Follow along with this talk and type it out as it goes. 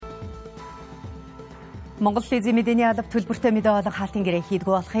Монгол Лизийн мэдээний алба төлбөртэй мэдээ олох хаалтын гэрээ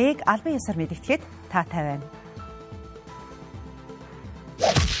хийдгүү болохыг албан ёсоор мэдэгдэхэд таатай байна.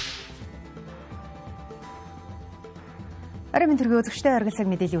 Арим төргийн үзэгчтэй оргил цаг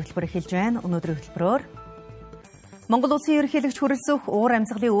мэдээллийн хөтөлбөр эхэлж байна. Өнөөдрийн хөтөлбөрөөр Монгол улсын ерөнхийлөгч хүрэлцэх уур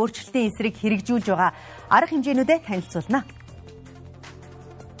амьсгалын өөрчлөлтийн эсрэг хэрэгжүүлж байгаа арга хэмжээнүүдэд танилцуулна.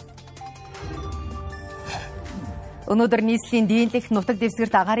 Өнөөдөр нийслэлийн дийлэнх нутаг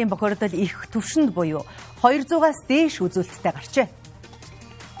дэвсгэрт агаарын бохирдол их түвшинд буюу 200-аас дээш үзүүлэлттэй гарчээ.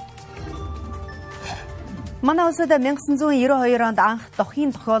 Манай улсад 1992 онд анх дохын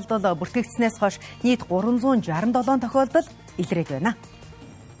тохиолдол бүртгэгдснээс хойш нийт 367 тохиолдол илрээд байна.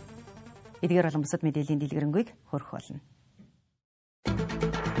 Эдгээр болон бусад мэдээллийн дэлгэрэнгүй хөрөх болно.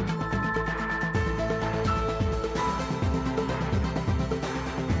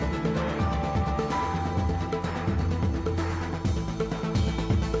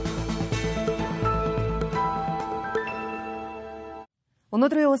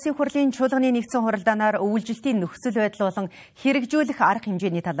 Өнөөдрийн улсын хурлын чуулганы нэгдсэн хуралдаанаар өвөлжилтийн нөхцөл байдал болон хэрэгжүүлэх арга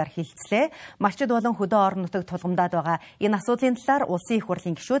хэмжээний талаар хэлцлээ. Малчид болон хөдөө орон нутагт тулгамдаад байгаа энэ асуудлын талаар улсын их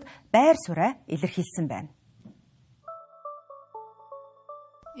хурлын гишүүд байр сууриа илэрхийлсэн байна.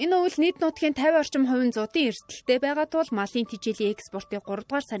 Энэ үйл нийт нутгийн 50 орчим хувийн зуудын эрсдэлтэй байгаа тул малын тэжээлийн экспортыг 3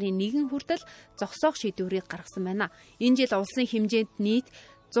 дугаар сарын 1 хүртэл зогсоох шийдвэрийг гаргасан байна. Энэ жил улсын хэмжээнд нийт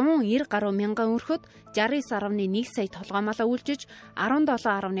 190 гаруй мянган өрхөд 69.1 сая толгой мал үйлчиж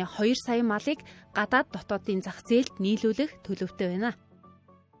 17.2 сая малыг гадаад дотоодын зах зээлд нийлүүлэх төлөвтэй байна.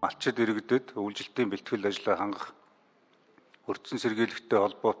 Малчид иргэдэд өвөлжилтийн бэлтгэл ажлаа хангах өртсөн сэргийлэлттэй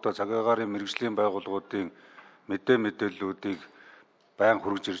холбоотой цагаагаарын мэргэжлийн байгууллагуудын мэдээллүүдийг байн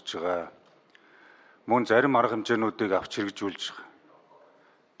хүргэж ирж байгаа. Мөн зарим арга хэмжээнүүдийг авч хэрэгжүүлж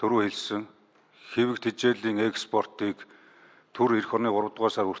түрүү хэлсэн хэвэг тэжээлийн экспортыг төр эх орны 3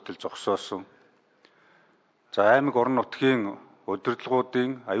 дугаар сар хүртэл зогсоосон. За аймаг орон нутгийн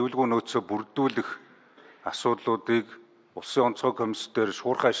удирдлагуудын аюулгүй нөөцөө бүрдүүлэх асуудлуудыг улсын онцгой комиссээр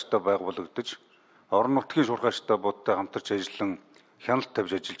шуурхай ашигтай байгуулагдаж, орон нутгийн шуурхай штабуудтай хамтарч ажиллан хяналт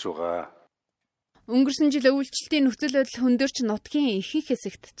тавьж ажиллаж байгаа. Өнгөрсөн жил өвөлжилтийн нөхцөл байдал хөндөрч нутгийн ихэнх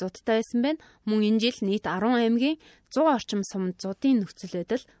хэсэгт зудтай байсан байна. Мөн энэ жил нийт 10 аймгийн 100 орчим сумд зудын нөхцөл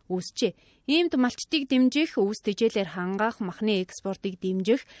байдал үүсчээ. Иймд малчдыг дэмжих, өвс тэжээлээр хангаах, махны экспортыг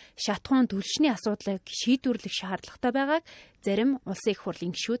дэмжих, шатхуун түлшний асуудлыг шийдвэрлэх шаардлагатай байгааг зарим улсын их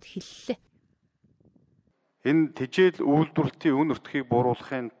хурлын гишүүд хэллээ. Энэ тэжээл үйлдвэрлэлтийн үн өртгийг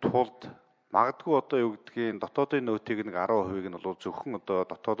бууруулахын тулд магадгүй одоо юу гэдгийг дотоодын нөөтийг нэг 10% нь бол зөвхөн одоо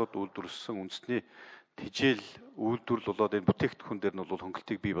дотоодод үйлдвэрлэсэн үндэсний тэжээл үйлдвэрлэл болоод энэ бүтээгдэхүүн дээр нь бол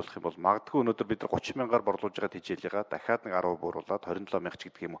хөнгөлтийг бий болох юм бол магадгүй өнөөдөр бид нар 30 мянгаар борлуулж байгаа тэжээлийгээ дахиад нэг 10% бууруулад 27 мянга ч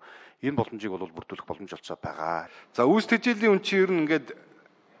гэдэг юм уу. Энэ боломжийг бол бүрдүүлэх боломж олцоод байгаа. За үүс тэжээлийн үн чинь ер нь ингээд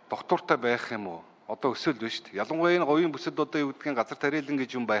доктортой байх юм уу? Одоо өсөөл биш шүү дээ. Ялангуяа энэ говийн бүсэд одоо юу гэдгийг газар тариалан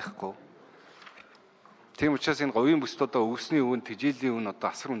гэж юм байхгүй. Тийм учраас энэ говийн бүсд одоо өвсний үн, тэжээлийн үн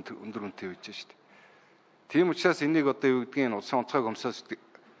одоо асар өндөр үнэтэй байж шүү дээ. Тийм учраас энийг одоо юу гэдгийг улсын онцгой комиссаас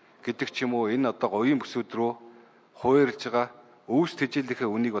гэдэг ч юм уу энэ одоо говийн бүсүүд рүү хуваарлж байгаа өвс тэжээлийнхээ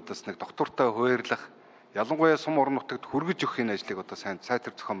үнийг одоос нэг доктортой хуваарлах, ялангуяа сум орон нутагт хүргэж өгөх энэ ажлыг одоо сайн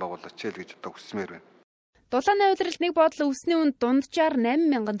сайтар зохион байгуулаач гэж одоо хүсмээр байна. Дулааны удирдалд нэг бодол өвсний үнд дунджаар 8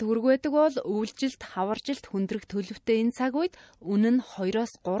 мянган төгрөг байдаг бол өвөлжилт, хаваржилт хүндрэх төлөвтэй энэ цаг үед үнэ нь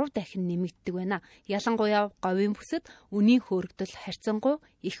 2-оос 3 дахин нэмэгддэг байна. Ялангуяа говийн бүсэд үнийн хөөрөгдөл харьцангуй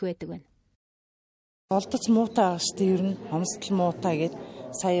их байдаг байна. Олдоц муутай байгаа шүү дээ. Ер нь хомсдол муутай гээд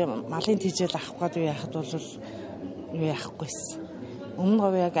сая малын тэжээл авах гэдэг яхад бол юу яахгүйсэн. Өмнө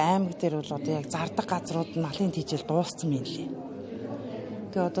говь яг аймаг дээр бол одоо яг зардаг газрууд малын тэжээл дууссан юм лээ.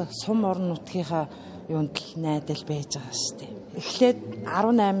 Тэгээ одоо сум орон нутгийнхаа юунд л найдал байж байгаа шүү дээ. Эхлээд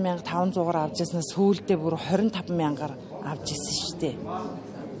 18,500-аар авч ирсэнээс сүүлдээ бүр 25 мянгаар авч ирсэн шүү дээ.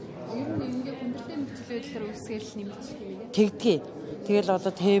 Ер нь ингээд хүндрэлтэй нөхцөл байдлаар үүсгээл нэмэгдчихвээ. Тэгдгээ. Тэгэл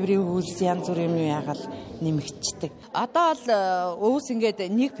одоо тээврийн хөлс янз бүрийн юм яагаал нэмэгдчихдэг. Одоо л өвс ингээд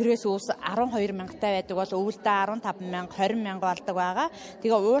нэг пресс өвс 12 мянгатай байдаг бол өвөлдөө 15 мянга 20 мянга болдог байгаа.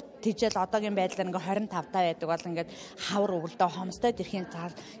 Тэгээ уут тэжээл одоогийн байдлаар ингээд 25 таа байдаг бол ингээд хавар өвөлдөө хомстой тэрхийн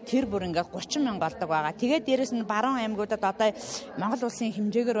тэр бүр ингээд 30 мянга болдог байгаа. Тэгээ дээрэс нь баруун аймагуудад одоо Монгол улсын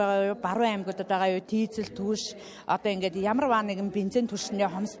хэмжээгээр байгаа юу, баруун аймагуудад байгаа юу, дизель түлш одоо ингээд ямар баа нэгэн бензин түлшний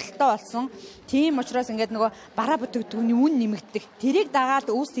хомсдолтой болсон. Тийм учраас ингээд нөгөө бараа бүтээгдэхүүний үн нэмэгддэг. Тэрийг дагаад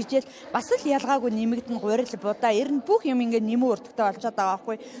өвс тэжээл бас л ялгаагүй нэмэгдэн гурил будаа ер нь бүх юм ингээд нэмүү өртөгтэй болчиход байгаа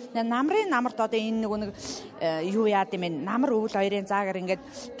байхгүй. Намрын намарт одоо энэ нэг юу яад юм бэ? Намар өвөл хоёрын заагаар ингээд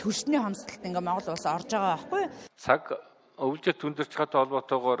түлшний хомсдолт ингээд Монгол улс орж байгаа байхгүй. Цаг өвөлжит хүндэрч хат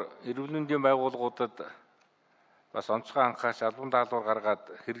холбоотойгоор эрүүл мэндийн байгууллагуудад бас онцгой анхаас албан даалгавар гаргаад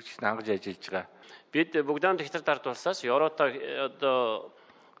хэрэгжиж хангаж ажиллаж байгаа. Бид бүгдийн тэгтэр дард улсаас Европтой одоо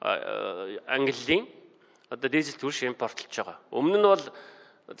Английн одоо дизель түлш импортлж байгаа. Өмнө нь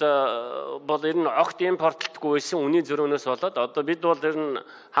бол ер нь огт импортлдаггүй байсан үнийн зөрөөнөөс болоод одоо бид бол ер нь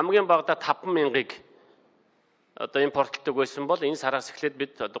хамгийн багадаа 50000-ыг одоо импортлдог байсан бол энэ сараас эхлээд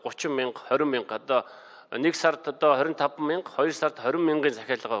бид одоо 30000, 20000 одоо нэг сард одоо 25000, 2 сард 20000-ын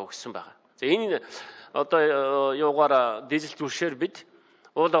захиалга өгсөн байгаа. За энэ одоо юугаар дизель түлшээр бид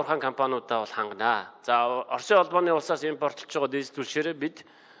уул уурхайн компаниудаа бол хангана. За Оросын холбооны улсаас импортлж байгаа дизель түлшээрээ бид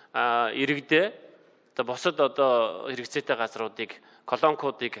иргэдээ одоо бусад одоо хэрэгцээтэй газруудыг,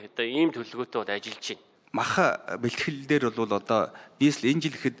 колонкуудыг одоо ийм төлөвлөгөөтэй бол ажиллаж байна. Мах бэлтгэл дээр бол одоо дизель энэ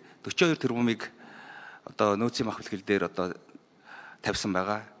жил ихэд 42 тэрбумыг одоо нөөцийн мах бэлтгэл дээр одоо тавьсан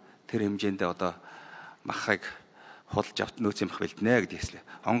байгаа. Тэр хэмжээндээ одоо махыг худалж авт нөөцийн мах бэлдэнэ гэдэг хэлээ.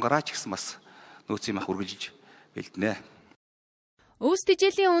 Онгораач гэсэн бас нөөцийн мах үргэлж бэлдэнэ. Өвс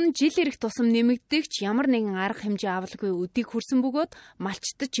тэжээлийн үн жил ирэх тусам нэмэгдэгч ямар нэгэн арга хэмжээ авалгүй өдийг хүрсэн бөгөөд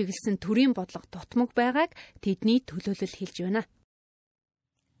малчтад чиглэсэн төрийн бодлого дутмаг байгааг тэдний төлөөлөл хэлж байна.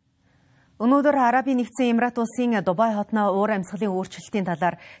 Өнөөдөр Арабын нэгдсэн Эмират улсын Дубай хотноо уур амьсгалын өөрчлөлтийн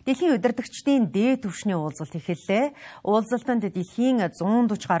талаар дэлхийн удирдагчдын дээд түвшний уулзалт эхэллээ. Уулзалтанд дэлхийн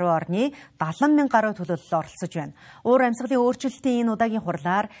 140 гаруй орны 70,000 гаруй төлөөлөл оролцож байна. Уур амьсгалын өөрчлөлтийн энэ удаагийн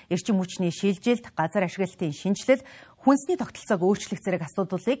хурлаар эрчим хүчний шилжилт, газар ашиглалтын шинжилэл, хүнсний тогтолцоог өөрчлөх зэрэг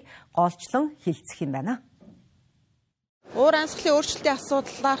асуудлыг голчлон хилцэх юм байна. Уур амьсгалын өөрчлөлтийн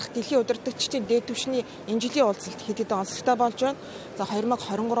асуудлаарх дэлхийн удирдагчдын дээд түвшний энэ жилийн уулзалт хэд хэдэн онцлогтой болж байна. За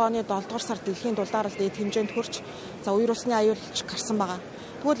 2023 оны 7 дугаар сард дэлхийн дулаарл дээд хэмжээнд хүрч үер усны аюулч гарсан байгаа.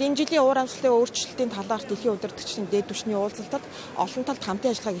 Тэгвэл энэ жилийн уур амьсгалын өөрчлөлтийн талаарх дэлхийн удирдагчдын дээд түвшний уулзалтад олон талд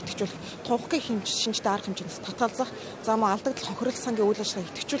хамтын ажиллагааг идэвхжүүлэх, тунхагийн шинжтэй арга хэмжээс татгалзах, за мөн алдагдал хохирол сангийн үйл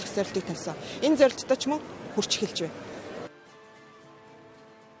ажиллагааг идэвхжүүлэх зорилтыг тавьсан. Энэ зорилттой ч мөн хүрч эхэлж байна.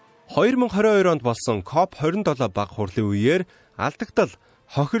 2022 онд болсон COP27 баг хурлын үеэр алдагдал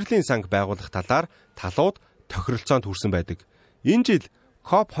хохирлын санг байгуулах талаар талууд тохиролцоонд хүрсэн байдаг. Энэ жил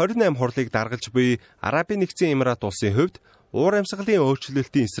COP28 хурлыг даргалж буй Арабын нэгдсэн Эмират улсын хувьд уур амьсгалын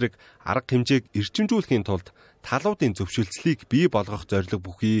өөрчлөлтийн эсрэг арга хэмжээг эрчимжүүлэхийн тулд талуудын зөвшөөрлийг бий болгох зорилго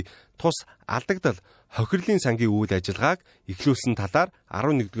бүхий тус алдагдал хохирлын сангийн үйл ажиллагааг эхлүүлсэн талаар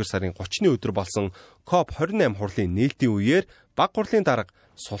 11-р сарын 30-ны өдөр болсон COP28 хурлын нээлтийн үеэр баг хурлын дарга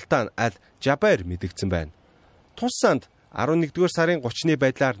Султан Аль Жабайр мэдэгдсэн байна. Тус санд 11-р сарын 30-ны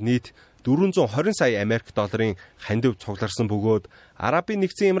байдлаар нийт 420 сая Америк долларын хандив цугларсан бөгөөд Арабын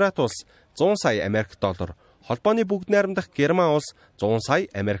нэгдсэн Эмират улс 100 сая Америк доллар, холбооны бүгд найрамдах Герман улс 100 сая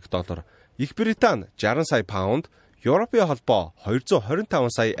Америк доллар, Их Британи 60 сая паунд, Европын холбоо 225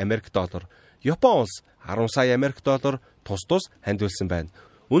 сая Америк доллар, Япон улс 10 сая Америк доллар тус хандивлсан байна.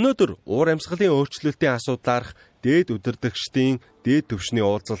 Өнөөдөр уур амьсгалын өөрчлөлтийн асуудлаарх дээд удирдагчдын дээд түвшний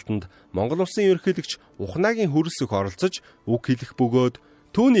уулзалтанд Монгол улсын ерөнхийлөгч Ухнагийн хөрөлсөх оролцож үг хэлэх бөгөөд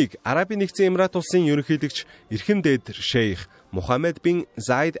түүнийг Арабын нэгдсэн Эмират улсын ерөнхийлөгч эрхэм дээд шейх Мухаммед бин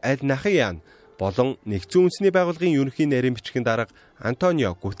Заид Аль Нахян болон нэгдсэн үндэсний байгууллагын ерөнхий нарийн бичгийн дарга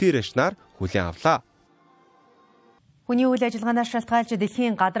Антонио Гутиереш нар хүлээн авлаа. Хүний үйл ажиллагаанаас шалтгаалж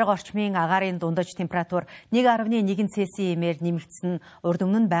дэлхийн гадарга орчмын агаарын дундаж температур 1.1 Цельсиемээр нэмэгдсэн нь урд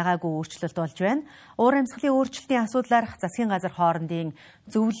өмнө нь байгаагүй өөрчлөлт болж байна. Уур амьсгалын өөрчлөлтийн асуудлаарх засгийн газар хоорондын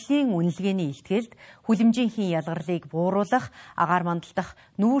зөвлөлийн үнэлгээний илтгэлд хүлэмжийн ялгарлыг бууруулах, агаар мандалтах,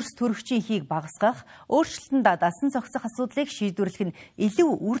 нүүрс төрөгчийн хийг багасгах, өөрчлөлтөнд дасан зохицох асуудлыг шийдвэрлэх нь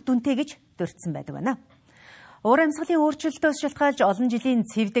илүү үр дүнтэй гэж дурдсан байдаг байна. Уур амьсгалын өөрчлөлтөөс шалтгаалж олон жилийн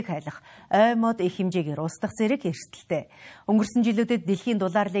цэвдэг хайлах, ой мод их хэмжээгээр устдах зэрэг эрсдэлтэй. Өнгөрсөн жилүүдэд дэлхийн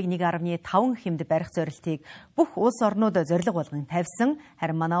дулаарлыг 1.5 хэмд барих зорилтыг бүх улс орнууд зорилго болгон тавьсан.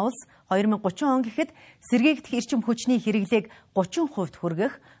 Харин манай улс 2030 он гэхэд сэргээгдэх эрчим хүчний хэрэглээг 30%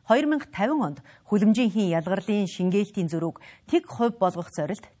 хүргэх, 2050 онд хүлэмжийн ялгарлын шингээлтийн зөрүүг 1% болгох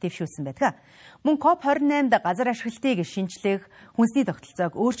зорилт дэвшүүлсэн байдаг. Мөн COP28-д газар ашиглалтыг шинжлэх, хүнсний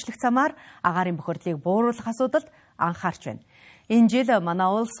тогтолцоог өөрчлөх замаар агаарын бохирдлыг бууруулах асуудалд анхаарч байна. Энэ жил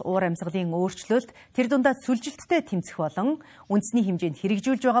манай улс уур амьсгалын өөрчлөлт, тэр дундаа сүлжилттэй тэмцэх болон үндэсний хэмжээнд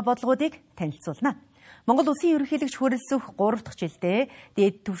хэрэгжүүлж байгаа бодлогуудыг танилцуулна. Монгол улсын ерөнхийлөгч хөрөлсөх 3 дахь жилдээ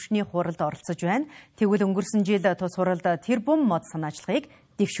дээд түвшний хуралд оролцож байна. Тэгвэл өнгөрсөн жил тус хуралд тэрбум мод санаачлагыг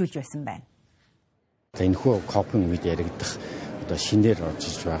дэвшүүлж байсан байна. Энэхүү COP-ын үед яригдах шинээр орж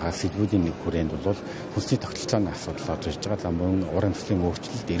иж байгаа сэдвүүдийн нэг хүрээнд бол хүнсний тогтолцооны асуудал орж иж байгаа. За мөн уур амьсгалын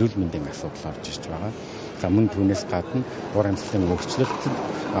өөрчлөлт, эрүүл мэндийн асуудал орж иж байгаа. За мөн түүнээс гадна уур амьсгалын өөрчлөлтөд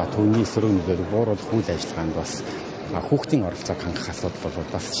түүний эсрэг нөлөөлөг бууруулах үйл ажиллагаанд бас хүүхдийн оролцоог хангах асуудал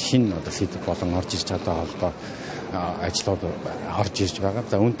бол бас шинэ сэдв болон орж иж байгаа холбоо ажлууд орж ирж байгаа.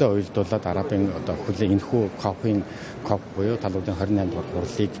 За үүнтэй уялдуулаад арабын одоо хүлээн энэхүү COP буюу талуудын 28 дугаар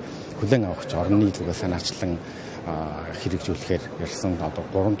хурлыг хүлээн авахч орны зүгээс санаачлан хэрэгжүүлэхээр ярьсан одоо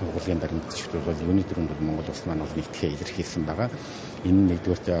 3 тургуулгын баримтчдууд бол юуны дөрөнд Монгол улс маань бол нэгтгэхээ илэрхийлсэн байгаа. Энэ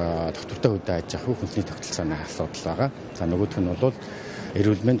нэгдүгээр доктортой хөдөө аж ахуй хүнсний тогтолцооны асуудал байгаа. За нөгөөх нь бол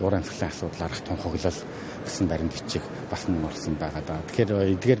эрүүл мэнд уран амьсгалын асуудал арга тунхаглал гэсэн баримт бичиг бас нэмсэн байгаа даа.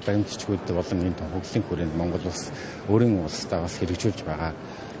 Тэгэхээр эдгээр баримт бичгүүд болон энэ тунхаглалын хүрээнд Монгол улс өөрийн улсдаа бас хэрэгжүүлж байгаа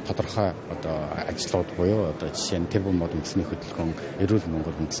тодорхой одоо ажлууд буюу одоо жишээ нь тэр бумод үндэсний хөтөлбөр, эрүүл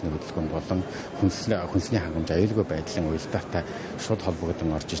Монгол үндэсний хөтөлбөр болон хүнсний хангамж аюулгүй байдлын уялдаатай шууд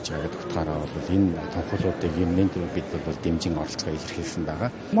холбогдсон орж иж байгаа гэдэг утгаараа бол энэ тунхаглалуудыг юмнэнд бид бол дэмжин оролцохыг илэрхийлсэн байгаа.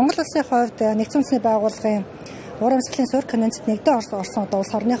 Монгол улсын хувьд нэгдсэн үндэсний байгууллагын уран амьсгалын суурь конвенцэд нэгдэн орсон одоо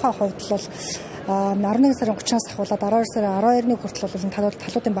улс орныхоо хувьд бол 11 сарын 30-наас ахуулаад 12 сарын 12-ны хүртэл бол энэ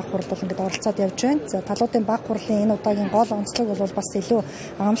талуудын баг хурал бол ингээд оролцоод явж байна. За талуудын баг хурлын энэ удаагийн гол онцлог бол бас илүү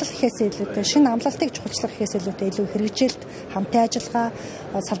амлалт гэхээс илүүтэй шинэ амлалтыг чухалчлах гэхээс илүүтэй илүү хэрэгжилт, хамтын ажиллагаа,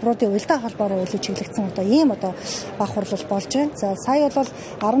 салбаруудын уялдаа холбоороо илүү чиглэгдсэн одоо ийм одоо баг хурал болж байна. За сая бол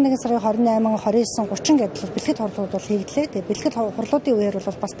 11 сарын 28, 29, 30 гэдэг бэлтгэл хурлууд бол хийгдлээ. Тэгээ бэлтгэл хурлуудын үеэр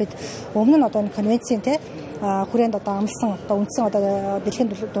бол бас бид өмнө нь одоо энэ конвенцийн хүрээнд одоо амлсан одоо үндсэн одоо дэлхийн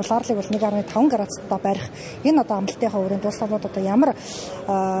дулаарлыг бол 1.5 градустай барих энэ одоо амлалтынхаа хүрээнд улс орнууд одоо ямар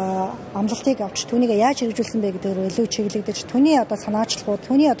амлалтыг авч түүнийг яаж хэрэгжүүлсэн бэ гэдгээр илүү чиглэгдэж түүний одоо санаачлагууд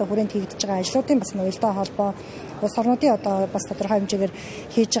түүний одоо хүрээнд хийгдэж байгаа ажлуудын бас уялдаа холбоо улс орнуудын одоо бас тодорхой хэмжээгээр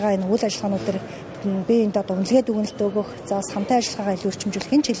хийж байгаа энэ үйл ажиллагаанууд төр би энд одоо үнэлгээ дүгнэлт өгөх, за хамтын ажиллагаагаа илүү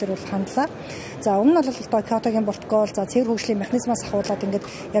өрчимжүүлэх энэ чиглэлээр бол хандлаа. За өмнө нь бол одоо Киотогийн протокол, за цэвэр хөгжлийн механизмаас ахуулаад ингээд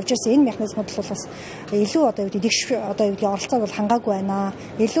явж ирсэн энэ механизмууд бол бас илүү одоо юу гэдэг одоо юу гэдэг оролцоог бол хангаагүй байна.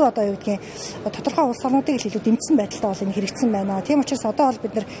 Илүү одоо юу гэдгийг тодорхой улс орнуудыг л илүү дэмжсэн байдалтай бол энэ хэрэгжсэн байна. Тийм учраас одоо бол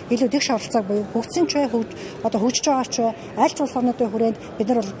бид нар илүү дэгш оролцоог бүгдсэн ч одоо хөгжиж байгаа ч аль ч улс орнуудын хүрээнд бид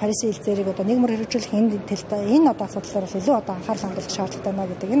нар бол Парисын хэлцээрийг одоо нэгмөр хэрэгжүүлэх энэ одоо асуудлаар бол илүү одоо анхаарал хандуулах шаардлагатай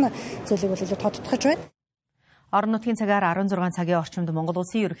байна гэдэг энэ зүйлийг бол илүү тодтогдох байна. Орон нутгийн цагаар 16 цагийн орчимд Монгол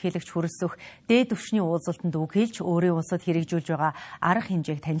улсын ерөнхийлөгч хүрэлцэх дээд түвшний уулзалтанд үг хэлж өөрийн улсад хэрэгжүүлж байгаа арга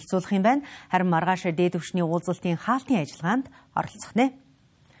хэмжээг танилцуулах юм байна. Харин маргааш дээд түвшний уулзалтын хаалтын ажиллагаанд оролцох нэ.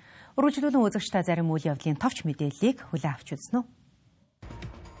 Үргэлжлүүлэн үзэгч та зарим үйл явдлын товч мэдээллийг хүлээн авч үзнэ үү?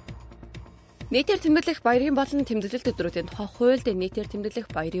 Нийтээр тэмдэглэх баярын болон тэмдэглэлт өдрүүдийн тухай хуульд нийтээр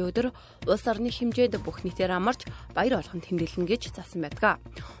тэмдэглэх баярын өдөр улс орны хэмжээнд бүх нийтээр амарч баяр болгон тэмдэглэнэ гэж заасан байдаг.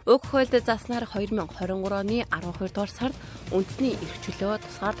 Уг хуульд зааснаар 2023 оны 12 дугаар сард үндэсний эрх чөлөө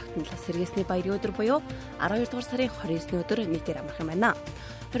тусгаар тогтнолоос сэргээсний баярын өдөр буюу 12 дугаар сарын 29-ны өдөр нийтээр амрах юм байна.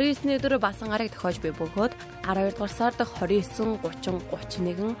 29-ны өдөр басан гараг тохиож буй бөгөөд 12 дугаар сард 29, 30,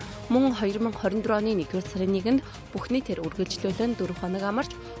 31 мөн 2024 оны 1-р сарын 1-нд бүх нийтээр үргэлжлүүлэн 4 хоног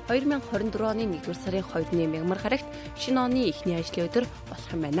амарч 2024 оны 1-р сарын 2-ны мягмар гарагт шинэ оны эхний ажлын өдөр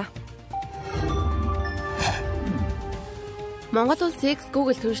болох юм байна. Монгол улсын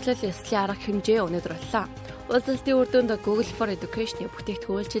Google төрөлжлөл ёслолын арга хэмжээ өнөөдөр боллоо. Уулзалтын үр дүнд Google for Education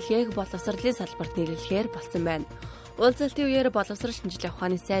бүтээгдэхүүн үйлчилгээг боловсролын салбарт нийлүүлэхээр болсон байна. Уулзалтын үеэр боловсрол шинжилгээ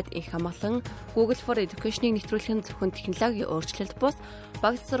ухааны сайд инх амглан Google for Education-ыг нэвтрүүлэх нь зөвхөн технологийн өөрчлөлт бус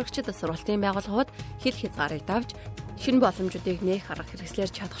багц сурагчид сургалтын байгууллагууд хил хязгаарыг давж шинэ боломжуудыг нээх арга хэрэгслээр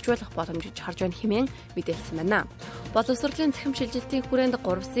чадахжуулах боломжийг харж байна хэмээн мэдээлсэн байна. Боловсролын захим шилжилтийн хүрээнд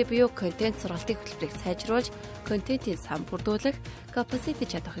 3C буюу контент сургалтын хөтөлбөрийг сайжруулж, контентийг сан бүрдүүлэх, capacity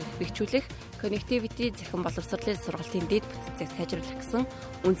чадахыг бэхжүүлэх, connectivity захин боловсролын сургалтын дэд бүтцийг сайжруулах гэсэн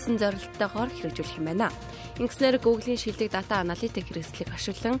үндсэн зорилттойгоор хэрэгжүүлэх юм байна. Ингэснээр Google-ийн шилдэг дата аналитик хэрэгслийг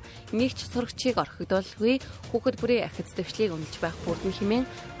ашиглан нэгч сурагчийг орхигдуулалгүй хүүхэд бүрийн ахиц дэвшлийг үнэлж байх бүрдэн хэмээн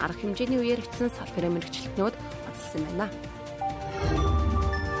арга хэмжээний үеэр бичсэн салбарын мэргэжилтнүүд баталсан байна.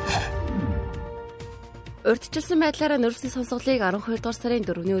 Урьдчилсан байдлаараа нүүрсний сонсголыг 12 дугаар сарын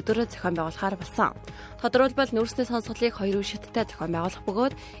 4-ний өдөр зохион байгуулахаар болсон. Тодорхойлбол нүүрсний сонсголыг 2 шаттай зохион байгуулах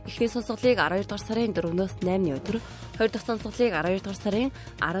бөгөөд эхний сонсголыг 12 дугаар сарын 4-өөс 8-ны өдөр, хоёр дахь сонсголыг 12 дугаар сарын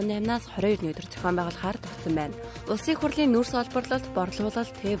 18-наас 22-ны өдөр зохион байгуулахаар тогтсон байна. Улсын хурлын нүүрс олборлолт,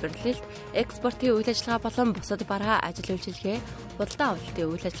 борлуулалт, тээвэрлэлт, экспортын үйл ажиллагаа болон бусад бараа ажил үйлчилгээ, худалдаа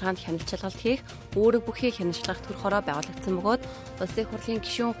авалтын үйл ажиллагаанд хяналт шалгалт хийх, үүрэг бүхий хяналтчлах төр хороо байгуулагдсан бөгөөд улсын хурлын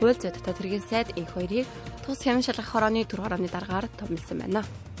гишүүн хууль зүйн дотоод хэргийн сайд инх хоёрыг тус хянан шалгах хорооны төр хорооны дараагаар томилсон байна.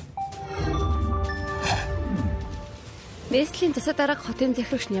 Мэдээллийн засаг дарга хотын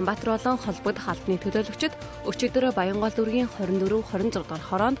захирагч Нямбатар болон холбогдох албаны төлөөлөгчид өчигдөр Баянгол дүүргийн 24, 26 дугаар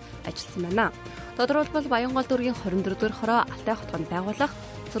хороонд ажилласан байна. Тодорхойлбол Баянгол дүүргийн 24 дугаар хороо Алтай хотгонд байгуулах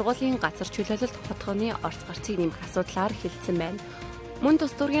сургуулийн газар чөлөөлөлт хотгооны орц гарцыг нэмэх асуудлаар хэлсэн байна. Мөн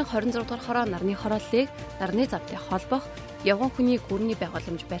тус дүүргийн 26 дугаар хороо нарны хорооллыг нарны завтай холбох явган хүний гүрний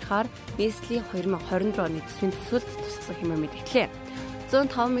байгууламж барихаар нийслэлийн 2024 оны төсвийн төсөлд тусгасан хэмээн мэдгдлээ.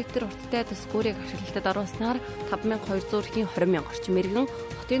 105 м урттай төсгүүрийг ашиглалтад оруулснаар 5200-ийн 20,000 орчим иргэн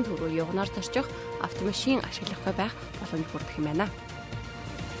хотын төв рүү явгнаар зорчих автомашин ашиглахгүй байх боломж бүрдэх юм байна.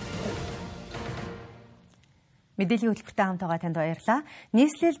 Мэдээллийн хөтөлбөртэй хамтаага танд баярлалаа.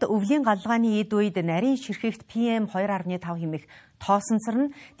 Нийслэлд өвлийн галлгааны эд үед нарийн ширхэгт PM 2.5 хэмээх тоосонсор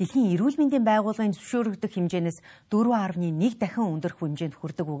нь дэлхийн эрүүл мэндийн байгууллагын зөвшөөрөгдөх хэмжээнээс 4.1 дахин өндөрөх хэмжээнд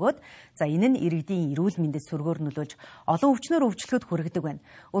хүрдэг бөгөөд энэ нь иргэдийн эрүүл мэндэд сөргөөр нөлөөлж олон өвчнөр өвчлөхөд хүргэдэг байна.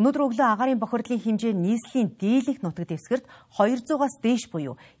 Өнөөдөр өглөө агаарын бохирдлын хэмжээ нийслэлийн дийлэнх нутаг дэвсгэрт 200-аас дээш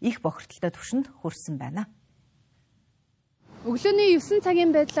буюу их бохирдолтой түвшинд хүрсэн байна. Өглөөний 9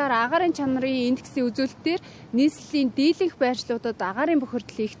 цагийн байдлаар агаарын чанарын индексийн үзүүлэлтээр нийслэлийн дийлэнх байршлуудад агаарын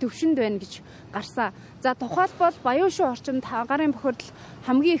бохирдол их түвшинд байна гэж гарсан. За тухайлбал Баян шүү орчимд агаарын бохирдол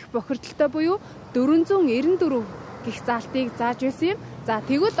хамгийн их бохирдолтой буюу 494 гих заалтыг зааж байсан юм. За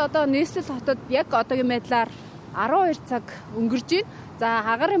тэгвэл одоо нийслэл хотод яг одоогийн байдлаар 12 цаг өнгөрж байна. За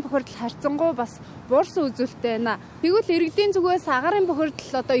агаарын бохирдол харьцангуй бас буурсан үзүүлэлттэй байна. Тэгвэл иргэдийн зүгээс агаарын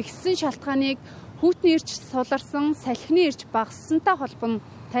бохирдол одоо ихсэн шалтгааныг хүүтний эрч суларсан, салхины эрч багассантай холбон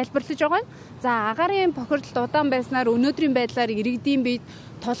тайлбарлаж байгаа юм. За агаарын бохирдол удаан байснаар өнөөдрийн байдлаар иргэдийн биед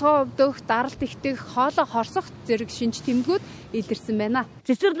толгой өвдөх, даралт ихтэх, хоолой хорсох зэрэг шинж тэмдгүүд илэрсэн байна.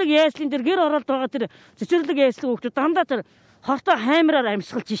 Цэцэрлэг яслын дээр гэр оролт байгаа тэр цэцэрлэг яслын хүүхдүүд дандаа тэр хортой хаймраар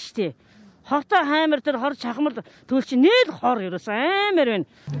амьсгалж штэ. Хортой хаймар тэр хор чахмал төлч нээл хор ерөөс амар байна.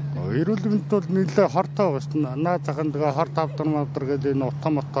 Эрүүл мэндэд бол нэлээ хортой басна. Наа захын тэгээ хор тавдар гэдэг энэ утга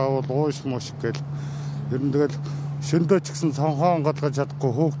мутаа бол ууш муш гэл. Ер нь тэгэл шөндөө ч гэсэн сонхоо онгоолгож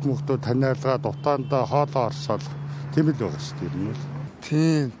чадахгүй хөөхт мөхтөө таниалгаад утаандаа хоолоо орсоол. Тийм л байгаа шүү дээ ер нь бол.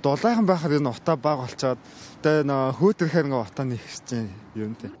 Тийм, дулаахан байхад энэ утаа баг болчоод тэгээ нөө хөөтөрхээр нэг утаа нэгсэж байна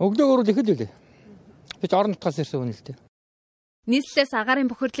юм тийм. Өглөөгөр л ихэл үлээ. Би ч орон нутгаас ирсэн хүн л дээ. Нийслэлээс агаарын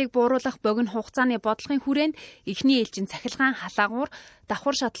бохирдлыг бууруулах богино хугацааны бодлогын хүрээнд эхний ээлжин цахилгаан халаагуур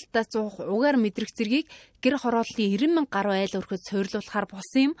давхар шаталтаас зуух угаар мэдрэх зэргийг гэр хорооллын 90,000 гаруй айл өрхөд суйрлуулахаар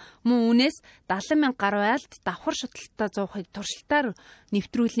болсон юм. Мөн үүнээс 70,000 гаруй айлд давхар шаталтаа зуухыг туршилтаар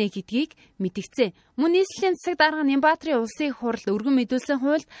нэвтрүүлнэ гэдгийг мэдгцээ. Мөн нийслэлийн засаг дарга Нямбаатрын улсын их хурал өргөн мэдүүлсэн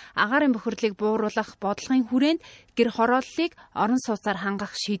хуульд агаарын бохирдлыг бууруулах бодлогын хүрээнд гэр хорооллыг орон сууцаар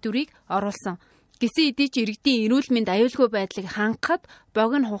хангах шийдвэрийг оруулсан. Гэсэн хэдий ч иргэдийн эрүүл мэнд аюулгүй байдлыг хангахад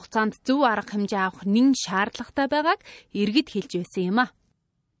богино хугацаанд зөв арга хэмжээ авах нэгэн шаардлагатай байгааг иргэд хэлж байсан юм а.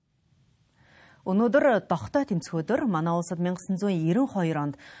 Өнөөдөр дохтой тэмцэх өдөр манай улсад 1992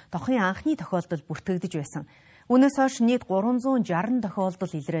 онд дохын анхны тохиолдол бүртгэгдэж байсан. Үүнээс хойш нийт 360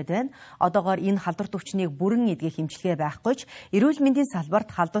 тохиолдол илрээд байна. Одоогоор энэ халдварт өвчнийг бүрэн эдгэх эмчилгээ байхгүй ч эрүүл мэндийн салбарт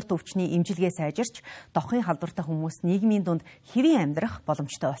халдварт өвчний эмчилгээ сайжирч дохын халдвартай хүмүүс нийгмийн дунд хэвийн амьдрах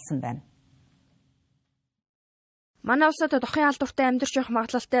боломжтой болсон байна. Манай улсад дохын халдвартай амьдарч явах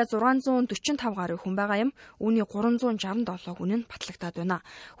магадлалтай 645 гаруй хүн байгаа юм. Үүний 367 хүн нь батлагдаад байна.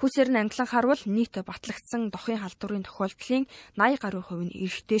 Хүсээр нь ангилан харвал нийт батлагдсан дохын халдварын тохиолдлын 80 гаруй хувь нь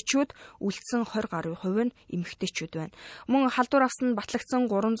эрэгтэйчүүд, үлдсэн 20 гаруй хувь нь эмэгтэйчүүд байна. Мөн халдвар авсан батлагдсан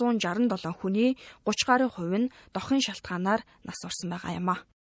 367 хүний 30 гаруй хувь нь дохын шалтгаанаар нас орсон байгаа юм а.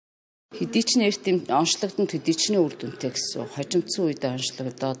 Хэдий ч нэрт онцлогдсон төдий ч үр дүнтэй гэсэн хожимдсан үед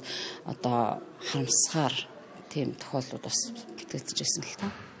онцлогдоод одоо харамсгаар тийм тохиолдлууд бас бүтгэгдчихсэн л та.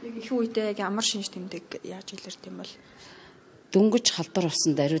 Яг их үедээ яг ямар шинж тэмдэг яаж илэрд юм бол дөнгөж халдвар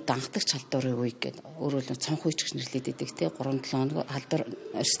болсон даруй дангадагч халдварын үе гэдэг өөрөөр цонх үеч гэж нэрлэдэг те 3-7 хоног халдвар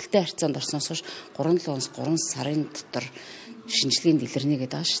өрсөлдөлтэй харьцаанд орсноос хойш 3-7 сарын дотор шинжилгээнд илэрнэ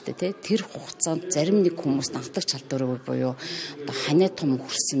гэдэг байгаа шүү дээ те. Тэр хугацаанд зарим нэг хүмүүс дангадагч халдварын үе буюу одоо ханиа том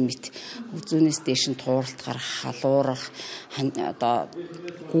хүрсэн мэт үзүүнээс дээш нь тууралт гарах, халуурах, одоо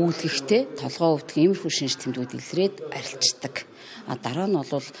гүйлгэхтэй толгой өвдөх иймэрхүү шинж тэмдгүүд илрээд арилждаг. Дараа нь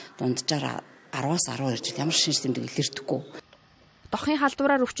бол дунджаар 10-аас 12 жил ямар шинж тэмдэг илэрдэггүй. Дохын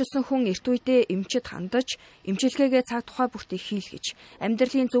халдвараар өвчлсөн хүн эрт үедээ эмчэд хандаж, эмчилгээгээ цаг тухай бүртээ хийлгэж,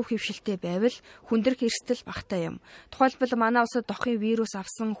 амьдралын зөв хэвшилтэй байвал хүндрэх эрсдэл багтаа юм. Тухайлбал манай улсад дохын вирус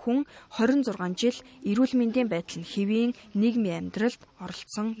авсан хүн 26 жил эрүүл мэндийн байдал нь хэвийн нийгмийн амьдралд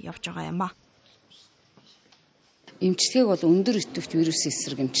оролцсон явж байгаа юм а. Эмчилгээг бол өндөр идэвхтэй вирусын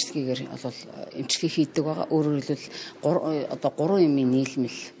эсрэг эмчилгээгээр бол эмчилгээ хийдэг байгаа. Өөрөөр хэлбэл одоо 3 эмийн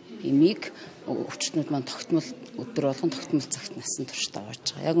нийлмэл эмийг өвчтнүүд маань тогтмол өдөр болгон тогтмол цагт насан туршдаа оож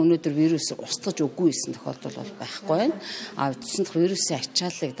байгаа. Яг өнөөдөр вирусыг устгаж үгүй гэсэн тохиолдол бол байхгүй байна. Үндсэндх вирусын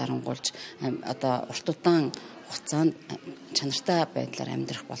ачааллыг дарангуулж одоо урт удаан хугацаанд чанартай байдлаар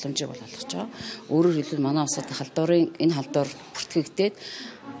амьдрах боломжийг бол олгож байгаа. Өөрөөр хэлбэл манай улсад энэ халдвар бүртгэгдээд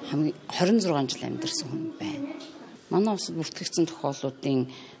хамгийн 26 жил амьдарсан хүн байна. Манай улсад бүртгэгдсэн тохиолдлуудын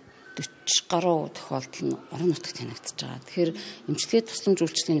гаруй тохиолдол нь орон нутагт танигдчихж байгаа. Тэгэхээр эмчилгээ тусламж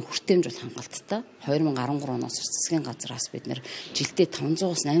үйлчилгээний хүртээмж бол хангалттай. 2013 оноос засгийн газраас бид нэр жилдээ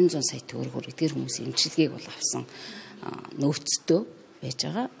 500-аас 800 сая төгрөгөөр эдгээр хүмүүсийн эмчилгээг бол авсан нөөцтэй байж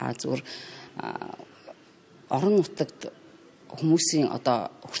байгаа. Зүгээр орон нутагт хүмүүсийн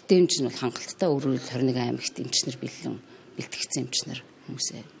одоо хүртээмж нь бол хангалттай. Өөрөөр 21 аймагт эмчнэр бэлтгэгдсэн эмчнэр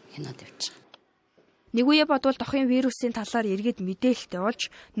хүмүүсээ хянаад явж байгаа. Нэг үе бодвол дохын вирусын талаар иргэд мэдээлэлтэй болж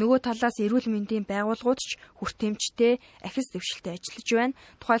нөгөө талаас эрүүл мэндийн байгууллагууд ч хүртээмжтэй ахис дэвшилтэй ажиллаж байна.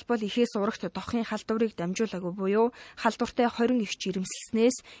 Тухайлбал ихээс урагт дохын халдварыг дамжуулаагүй буюу халдвартай 20 их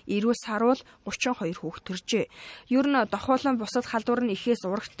жирэмслснээс эрүүл саруул 32 хүүхэд төржээ. Ер нь дохиолон бусад халдвар нь ихээс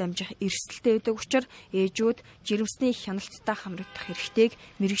урагт дамжих эрсдэлтэй байдаг учраас ээжүүд жирэмсний хяналттай хамрагдах хэрэгтэйг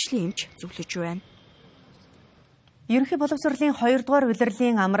мэргэжлийн эмч зөвлөж байна. Ерөнхий боловсролын 2 дугаар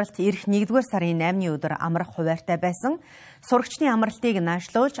улирлын амралт ирэх 1-р сарын 8-ны өдөр амрах хуваарьтай байсан. Сурагчдын амралтыг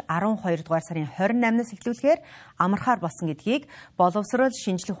наашлуулж 12 дугаар сарын 28-наас эхлүүлэхээр амрахаар болсон гэдгийг боловсрол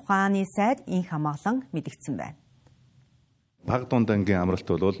шинжлэх ухааны сайд инх хамгаалан мэдгдсэн байна. Бага дунд ангийн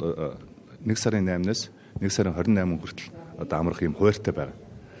амралт бол 1 сарын 8-наас 1 сарын 28 хүртэл одоо амрах юм хуваарьтай байна.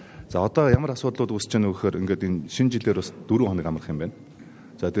 За одоо ямар асуудлууд үүсэж байгаа нөхөр ингээд энэ шинэ жилээр бас 4 хоног амрах юм байна.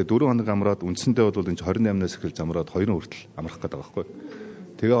 За тэгээ 4 хоног амраад үндсэндээ бол энэ 28-наас эхэлж амраад 2 хүртэл амрах гэдэг байгаа байхгүй.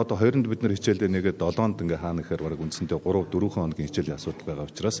 Тэгээ одоо 2-нд бид нар хичээлдээ нэгээд 7-нд ингээ хаана гэхээр бараг үндсэндээ 3-4 хоногийн хичээлийн асуудал байгаа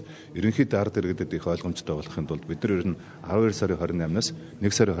учраас ерөнхийдөө ард иргэдэд их ойлгомжтой болохын тулд бид нар ер нь 12 сарын 28-наас 1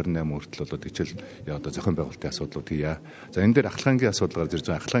 сарын 28 хүртэл болоод хичээл одоо зохион байгуулалтын асуудлууд хийя. За энэ дээр ахлагангийн асуудал гарч ирж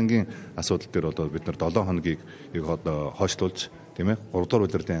байгаа. Ахлагангийн асуудал дээр одоо бид нар 7 хоногийг одоо хойшлуулж тийм ээ 3 дугаар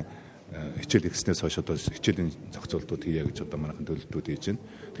улирлын хичээл ихснээс хойш одоо хичээлийн зохицуултууд хийя гэж одоо манайхан төлөвлөлтүүд хийж байна.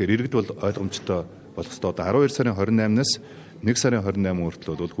 Тэгэхээр иргэд бол ойлгомжтой болох ёстой. Одоо 12 сарын 28-наас 1 сарын 28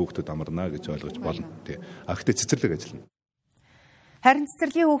 хүртэл бол хүүхдүүд амарна гэж ойлгож болно. Тий. Гэхдээ цэцэрлэг ажиллана. Харин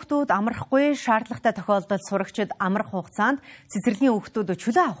цэцэрлэгийн хүүхдүүд амрахгүй шаардлагатай тохиолдолд сурагчид амрах хугацаанд цэцэрлэгийн хүүхдүүд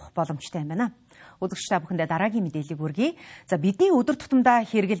чөлөө авах боломжтой юм байна. Үзэгч та бүхэндээ дараагийн мэдээллийг хүргэе. За бидний өдөр тутамдаа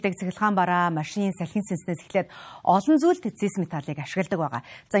хэрэгэлдэг цэглэгаан бараа, машин, салхин сэнснээс эхлээд олон зүйлд зис металлыг ашигладаг байгаа.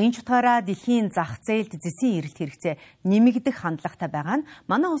 За энэ ч утгаараа дэлхийн зах зээлд зэсийн эрэлт хэрэгцээ нэмэгдэх хандлагатай байгаа нь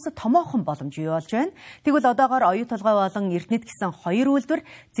манай улсад томоохон боломж юу болж байна. Тэгвэл одоогоор оюу толгой болон эрдэнэт гэсэн 2 үйлдвэр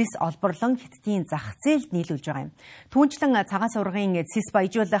зис олборлон хятадын зах зээлд нийлүүлж байгаа юм. Түүнчлэн цагаан сургын зис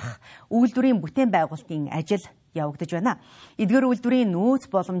баяжуулах үйлдвэрийн бүтээн байгуулалтын ажил явагдаж байна. Эдгээр үйлдвэрийн нөөц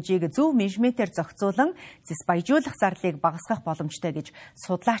боломжийг зөв менежментээр зохицуулан зис баяжуулах зарлыг багасгах боломжтой гэж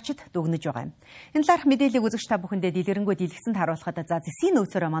судлаачид дүгнэж байгаа юм. Энэ талаарх мэдээллийг үзэгч та бүхэндээ дэлгэрэнгүй дэлгэцэнд харуулхад за зисийн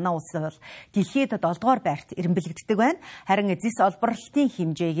нөөцөөр манай улс бол дэлхийд 7 дугаар байрт эренбэлэгддэг байна. Харин зис олборлолтын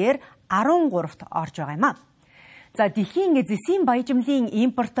хэмжээгээр 13-т орж байгаа юм а. За дэлхийн зэсийн баяжмлын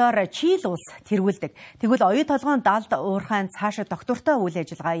импортоор Чили улс тэргүүлдэг. Тэгвэл оюу толгойн далд уурхайн цаашаа доктортой үйл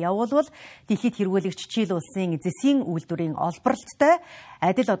ажиллагаа явуулвал дэлхийд тэргүүлэгч Чили улсын зэсийн үйлдвэрийн олборлолттой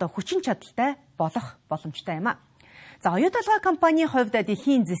адил хүчин чадалтай болох боломжтой юм а. За оюу толгой компанийн хувьд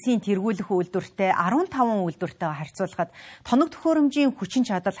дэлхийн зэсийн тэргүүлэх үйлдвэртэй 15 үйлдвэртэйгээ харьцуулахад тоног төхөөрөмжийн хүчин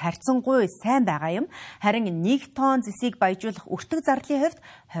чадал харьцангуй сайн байгаа юм. Харин 1 тонн зэсийг баяжуулах өртөг зарлын хувьд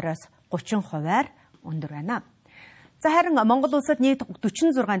 20-30% өндөр байна. За харин Монгол улсад нийт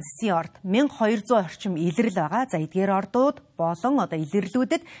 46 зэсийн орд 1200 орчим илрэл байгаа. За эдгээр ордууд болон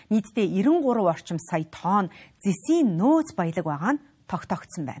илэрлүүдэд нийтдээ 93 орчим сая тонн зэсийн нөөц баялаг байгаа нь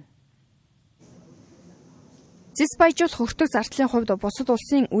тогтоогдсон байна. Зис баяжуулах өртөг зардлын хувьд бусад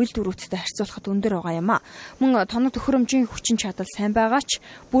улсын үйлдвэрүүдтэй харьцуулахад өндөр байгаа юм а. Мөн тоног төхөөрөмжийн хүчин чадал сайн байгаа ч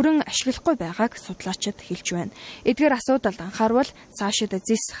бүрэн ашиглахгүй байгааг судлаачид хэлж байна. Эдгээр асуудалд анхаарвал цаашид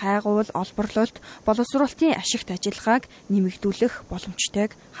зис хайгуул олборлолт боловсруулалтын ашигт ажиллагааг нэмэгдүүлэх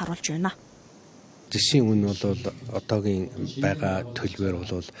боломжтойг харуулж байна. Зэсийн үн бол одоогийн байгаа төлбөр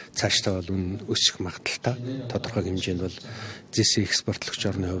бол цаашдаа бол үн өсөх магадaltaй. Тодорхой хэмжээнд бол зэс экспортлогч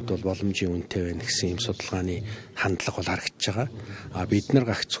орны хувьд бол боломжийн үнэтэй байна гэсэн юм судалгааны хандлага бол харагдаж байгаа. Бид нар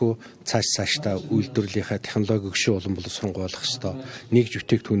гагцхүү цаашдаа үйлдвэрлэлийнхаа технологи гүшүү улам боловсронгойлох ёстой. Нэг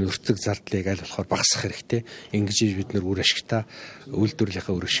бүтээгдэхүүний өртөг зардлыг аль болохоор багасгах хэрэгтэй. Ингэж бид нар үр ашигтай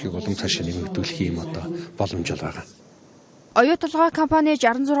үйлдвэрлэлийнхаа үр ашгийг улам цаашаа нэмэгдүүлэх юм боломж байгаа. Оюу толгой компани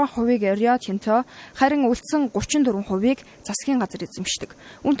 66%-ийг Рио Тинто, харин үлдсэн 34%-ийг засгийн газар эзэмшдэг.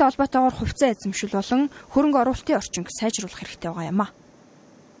 Үүнтэй холбоотойгоор хувьцаа эзэмшил болон хөрөнгө оруулалтын орчинг сайжруулах хэрэгтэй байгаа юм а.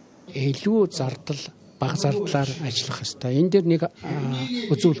 Илүү зардал, бага зардлаар ажиллах ёстой. Энэ дээр нэг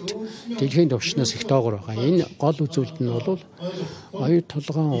үзүүлэлт дэлхийн төвшнөөс их доогор байгаа. Энэ гол үзүүлэлт нь бол оюу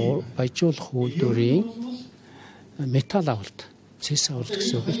толгойн баяжуулах үйлдвэрийн металл авалт, цэс авалт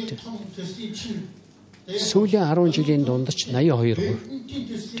гэсэн үг л дээ. сүүлийн 10 жилийн дундч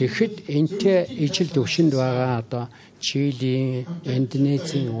 82%. Тэгэхэд энтэй ижил төвшөнд байгаа одоо Чили,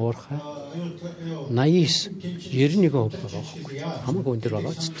 Индонезийн уурхай 89% байгаа байхгүй. Хамаагүй өндөр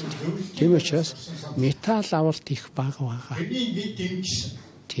байгаа ч тийм. Тийм учраас металл авалт их бага байгаа.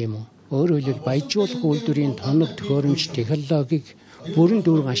 Тийм үү. Өөрөөр хэлбэл баяжуулах үйлдвэрийн тоног төхөөрөмж технологиг бүрэн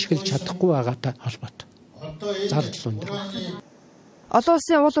дүүрэн ашиглаж чадахгүй байгаатай холбоотой. Зардал өндөр. Олон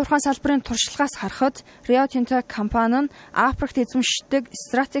улсын уул уурхайн салбарын туршлагаас харахад Rio Tinto компани нь Африкт эзэмшдэг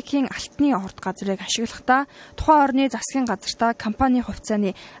стратегийн алтны орд газрыг ашиглахдаа тухайн орны засгийн газартаа компани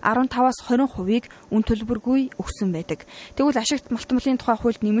хувьцааны 15-аас 20%-ийг үн төлбөргүй өгсөн байдаг. Тэгвэл ашигт малтмалын тухай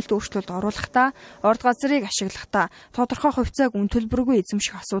хуульд нэмэлт өөрчлөлт оруулахдаа орд газрыг ашиглахдаа тодорхой хувьцааг үн төлбөргүй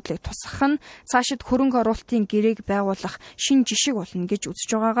эзэмших асуудлыг тусгах нь цаашид хөрөнгө оруулалтын гэрээг байгуулах шин жишг болно гэж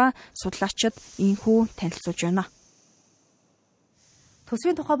үзэж байгаагаа судлаачид ийхүү танилцуулж байна.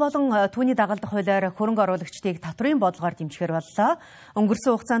 Төсвийн тухай болон түүний дагалдах хуулиар хөрөнгө оруулагчдыг татврын бодлогоор дэмжихээр боллоо.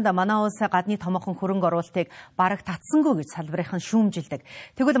 Өнгөрсөн хугацаанд манай улс гадны томоохон хөрөнгө оруулалтыг бараг татсангүй гэж салбарынхан шүүмжилдэг.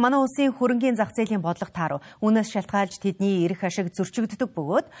 Тэгвэл манай улсын хөрөнгийн зах зээлийн бодлого тааруу үүнээс шалтгаалж тэдний эрх ашиг зөрчигддөг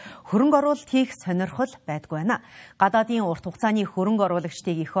бөгөөд хөрөнгө оруулалт хийх сонирхол байдгүй байна. Гадаадын урт хугацааны хөрөнгө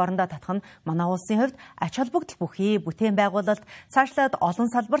оруулагчдыг эх орондоо татах нь манай улсын хувьд ач холбогдол бүхий бүтээн байгуулалт цаашлаад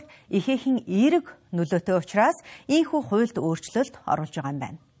олон салбарт ихээхэн эерэг нөлөөтэй учраас ийхүү хуульд өөрчлөлт оруулж байгаа юм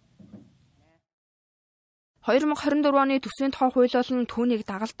байна. 2024 оны төсвийн тухай хууль болон түүнийг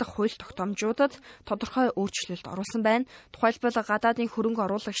дагалдах хууль тогтоомжуудад тодорхой өөрчлөлт оруулсан байна. Тухайлбал гадаадын хөрөнгө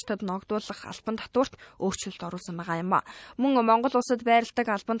оруулагчдад ногдуулах албан татварт өөрчлөлт оруулсан байгаа юм а. Мөн Монгол улсад байрладаг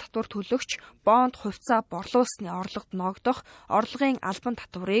албан татвар төлөгч бонд хувьцаа борлуулсны орлогод ногдох орлогын албан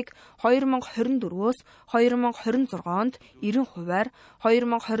татварыг 2024-өөс 2026 онд 90%-аар,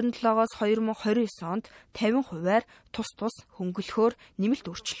 2027-оос 2029 онд 50%-аар тус хөнгөлөхөөр нэмэлт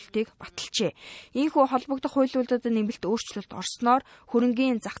өөрчлөлтийг баталжээ. Ийхүү холбогдох хуулиудад нэмэлт өөрчлөлт орсноор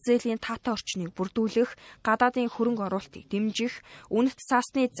хөрөнгийн зах зээлийн таатай орчныг бүрдүүлэх, гадаадын хөрөнгө оруулалтыг дэмжих, үнэт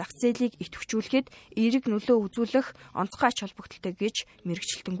цаасны зах зээлийг идэвхжүүлэхэд эерэг нөлөө үзүүлэх онцгой ач холбогдолтой гэж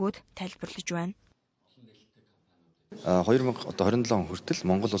мэргэжилтэнгүүд тайлбарлаж байна. 2027 он хүртэл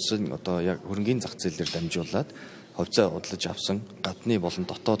Монгол улсын одоо яг хөрөнгийн зах зээлээр дамжуулаад хувьцаа удалж авсан гадны болон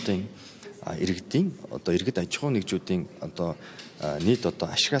дотоодын иргэдийн одоо иргэд аж ахуйн нэгжүүдийн одоо нийт одоо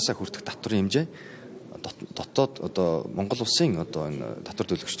ашигасаа хүртэх татврын хэмжээ дотоод одоо Монгол улсын одоо энэ татвар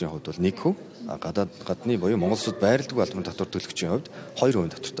төлөгчдийн хувьд бол 1%, гадны буюу Монгол улсад байрладаг албан татвар төлөгчдийн хувьд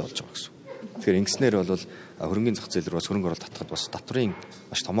 2% татвартай болж байгаа гэсэн. Тэгэхээр ингэснээр бол хөрөнгийн зах зээл рүү бас хөрөнгө оруулалт татахад бас татврын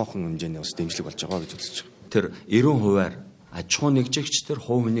маш томоохон хэмжээний бас дэмжлэг болж байгаа гэж үзэж байгаа. Тэр 90%-аар аж ахуйн нэгжигч тэр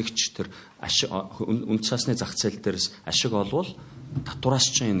хувь хүнийгч тэр үн цасны зах зээл дээрс ашиг олвол татвараас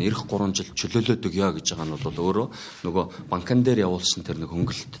чинь энэ эх 3 жил чөлөөлөд өгье гэж байгаа нь бол өөрөө нөгөө банкн дээр явуулсан тэр нэг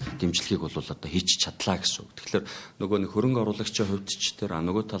хөнгөлөлт дэмжлэгийг бол одоо хийчих чадлаа гэсэн үг. Тэгэхээр нөгөө нэг хөрөнгө оруулагчийн хувьд ч тэр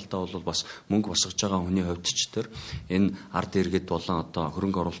нөгөө талдаа бол бас мөнгө босгож байгаа хүний хувьд ч тэр энэ ард иргэд болон одоо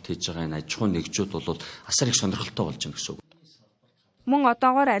хөрөнгө оруулалт хийж байгаа энэ аж ахуйн нэгжүүд бол асар их сонирхолтой болж байна гэсэн үг. Мөн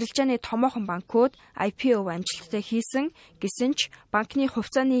одоогоор арилжааны томоохон банкуд IPO амжилттай хийсэн гэсэн ч банкны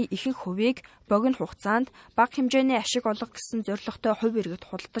хувьцааны ихэнх хувийг богино хугацаанд бага хэмжээний ашиг олох гэсэн зорилготой хувь иргэд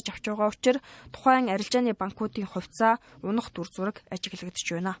худалдаж авч байгаа учраас тухайн арилжааны банкуудын хувьцаа унах дүр зураг ажиглагдж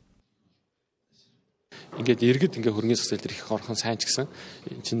байна. Ингээд иргэд ингээ хөрөнгөний зах зээл дээр их орхон сайн ч гэсэн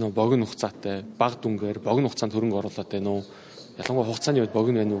чинь нөө богино хугацаатай бага дүнгээр богино хугацаанд хөрөнгө оруулаад байна уу? Ялангуяа хугацааны үед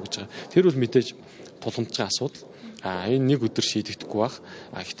богино байна уу гэж байгаа. Тэр бол мэдээж тулгамдж байгаа асуудал. Энэ нэг өдөр шийдэгдэхгүй байх.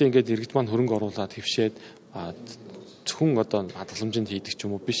 Гэхдээ ингээд иргэд маань хөрөнгө оруулаад хэвшээд зөвхөн одоо хадгаламжинд хийдэг ч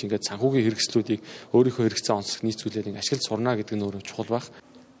юм уу биш ингээд санхүүгийн хэрэгслүүдийг өөрийнхөө хэрэгцээ онцлох нийцүүлээд ингээд ашиглаж сурна гэдэг нь өөрөө чухал байх.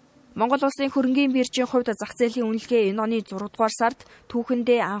 Монгол улсын хөрөнгийн биржийн хувьд зах зээлийн үнэлгээ энэ оны 6 дугаар сард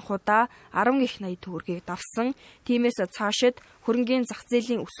түүхэндээ анх удаа 10 их 80 төгрөгийг давсан. Тиймээс цаашид хөрөнгийн зах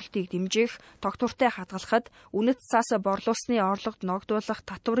зээлийн өсөлтийг дэмжих, тогтвортой хадгалахад үнэт цаас борлуулсны орлогод ногдуулах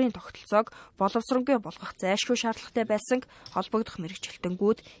татврын тогтолцоог боловсронгүй болгох зайлшгүй шаардлагатай байсан холбогдох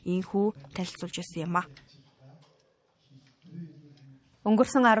мэргэжилтэнгүүд ийхүү танилцуулж ирсэн юм а.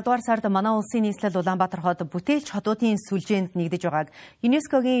 Өнгөрсөн 10 дугаар сард манай улсын нийслэл Улаанбаатар хот бүтээлч хотуудын сүлжээнд нэгдэж байгааг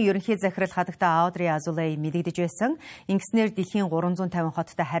ЮНЕСКОгийн ерөнхий захирал хадагта Аудри Азулей мэдэгдэж байсан. Ингэснээр дэлхийн 350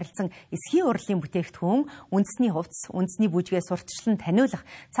 хоттой харилцан эсхийн урлагийн бүтээгдэхүүн, үндэсний хувцас, үндэсний бүжгээ сурталчлан таниулах,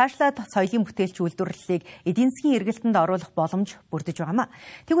 цаашлаад соёлын бүтээлч үйлдвэрлэлийг эдийн засгийн эргэлтэнд оруулах боломж бүрдэж байгаамаа.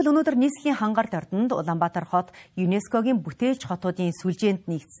 Тэгвэл өнөөдөр нийслэлийн хангарт ордонд Улаанбаатар хот ЮНЕСКОгийн бүтээлч хотуудын сүлжээнд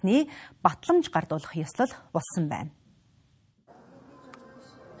нэгдсэний батламж гардуулах ёслол болсон байна.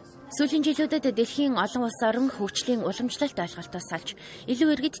 Сүүлийн жилүүдэд дэлхийн олон улс орон хөгжлийн уламжлалт ойлголтоос салж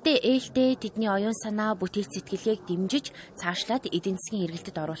илүү иргэдтэй ээлтэй тэдний оюун санаа, бүтээл сэтгэлгээг дэмжиж цаашлаад эдийн засгийн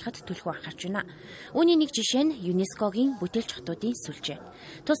эргэлтэд оруулахад төлөвлөгөө гаргаж байна. Үүний нэг жишээ нь ЮНЕСКОгийн бүтээлч хотуудын сүлжээ.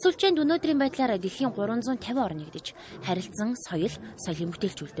 Тус сүлжээнд өнөөдрийн байдлаар дэлхийн 350 орн нэгдэж харилцан соёлын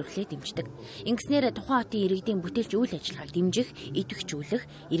бүтээлч үйлдвэрлэлээ дэмждэг. Ингэснээр тухайн хотын иргэдийн бүтээлч үйл ажиллагааг дэмжих, идэвхжүүлэх,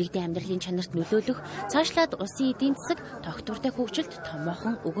 иргэдийн амьдралын чанарт нөлөөлөх, цаашлаад улсын эдийн засаг тогтвортой хөгжилд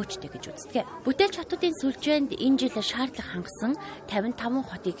томоохон өгөөч гэж үздэг. Бүтээлч хотуудын сүлжээнд энэ жил шаардлага хангасан 55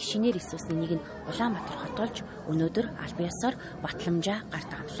 хотыг шинээр исвэсний нэг нь Улаанбаатар хот болж өнөөдөр албан ёсоор батламжаа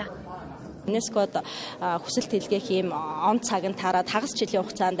гарт авлаа. ЮНЕСКОд хүсэлт хэлгээх ийм он цаг нь тараад хагас жилийн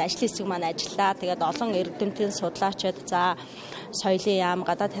хугацаанд ажлын хэсэг маань ажиллаа. Тэгээд олон эрдэмтэн судлаачид соёлын яам,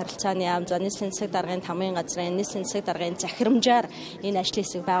 гадаад харилцааны яам, нийслэлийн засаг даргын тамгын газрын нийслэлийн засаг даргын захирамжаар энэ ажлын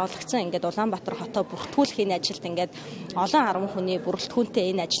хэсэг байгуулагдсан. Ингээд Улаанбаатар хотоо бүртгүүлэх энэ ажилд ингээд олон 10 хүний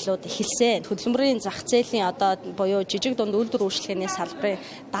бүрэлдэхүүнтэй энэ ажлууд эхэлсэн. Хөтөлбөрийн зах зээлийн буюу жижиг дунд үйлдвэр үйлчлэгээний салбарын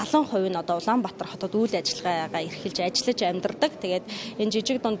 70% нь Улаанбаатар хотод үйл ажиллагаагаа эрхэлж ажиллаж амьдардаг. Тэгээд энэ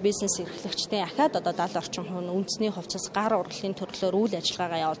жижиг дунд бизнес эрхлэгчдийн ахаад 70 орчим хувь нь үндэсний хувьцас гар урлалын төрлөөр үйл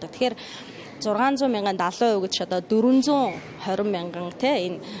ажиллагаагаа явуулдаг. Тэгэхээр 600 мянган 70% гэж 420 мянган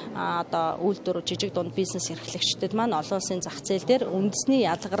энэ үйлдвэр жижиг дунд бизнес эрхлэгчдэд маань олон улсын зах зээл дээр үндэсний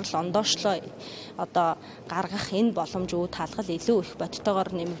ялгарл ондоошлоо гаргах энэ боломж үе таалгал илүү их бодтойгоор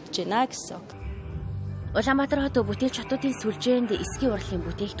нэмэгдэж байна гэсэн. Улаанбаатар хот бүтээлч хотуудын сүлжээнд эсгийн урлагийн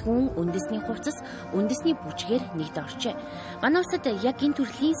бүтээгдэхүүн, үндэсний хувцас, үндэсний бүжгээр нэгдэ орчээ. Манай улсад яг энэ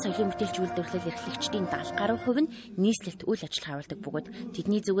төрлийн соёлын бүтээлч үйлдвэрлэл эрхлэгчдийн 70 гаруй хувь нь нийслэлд үйл ажиллагаа явуулдаг бөгөөд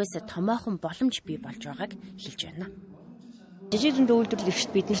тэдний зүгээс томоохон боломж бий болж байгааг хэлж байна. Жижиг дунд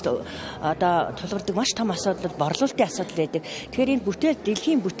үйлдвэрлэгчид биднэрт тулгардаг маш том асуудал борлуулалтын асуудал байдаг. Тэгэхээр энэ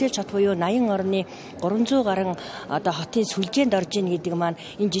дэлхийн бүтээлч хот буюу 80 орны 300 гаруй хотын сүлжээнд орж ийн гэдэг маань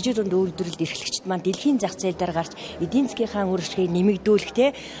энэ жижиг дунд үйлдвэрлэлд эрхлэгчид маань дэлхийн зах зээл дээр гарч эдийн засгийнхаа үржихийг нэмэгдүүлэх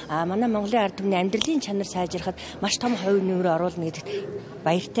манай Монголын ард түмний амьдралын чанар сайжрахад маш том хувь нэмрээ оруулна гэдэгт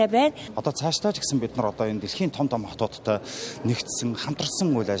баяртай байна. Цаашдаа ч гэсэн бид нар энэ дэлхийн том хотуудтай нэгдсэн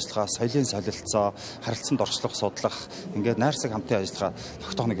хамтарсан үйл ажиллагаа, соёлын солилцоо, харилцаанд орчлох, судлах ингээд хамтын ажиллагаа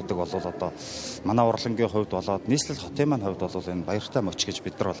тогтооно гэдэг бол манай урлагийн хувьд болоод нийслэл хотын маань хувьд бол энэ баяртай мөч гэж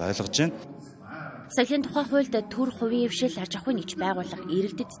бид нар ойлгож байна. Соёлын тухай хуульд төр хувийн хвшил аж ахуйн нэгж байгууллага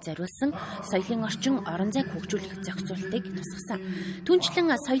иргэдэд зориулсан соёлын орчин орон зайг хөгжүүлэх зохицуултыг тусгасан. Түүнчлэн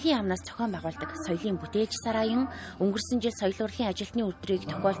соёлын яамнаас зохион байгуулдаг соёлын бүтээлч сараян өнгөрсөн жил соёл урлагийн ажилтны өдрийг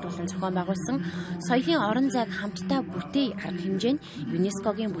тохиолдуулан зохион байгуулсан соёлын орон зайг хамтдаа бүтэey арга хэмжээ нь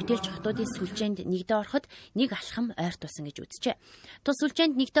ЮНЕСКОгийн бүтээлч хотуудын сүлжээнд нэгдэ ороход нэг алхам ойртуулсан гэж үзжээ. Тус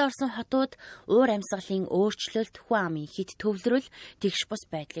сүлжээнд нэгдэ орсон хотууд уур амьсгалын өөрчлөлт, хүн амын хит төвлөрөл, тэгш бус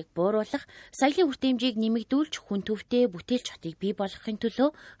байдлыг бууруулах, соёлын дэмжийг нэмэгдүүлж хүн төвтэй бүтээлч хотыг бий болгохын төлөө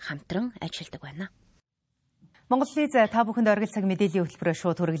хамтран ажилладаг байна. Монголын та бүхэнд оргил цаг мэдээллийн хөтөлбөрөөр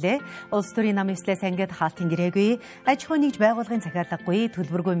шууд хүргэлээ. Улс төрийн намын эслээс ангид хаалтын гэрээгүй, аж ахуйн нэгж байгууллагын захиалгагүй,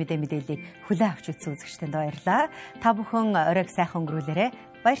 төлбөргүй мэдээллийг хүлээн авч үзсэн үзэгчдэнд баярлалаа. Та бүхэн оройг сайхан өнгөрүүлээрэй.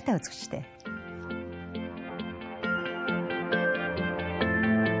 Баяртай үзэгчдээ.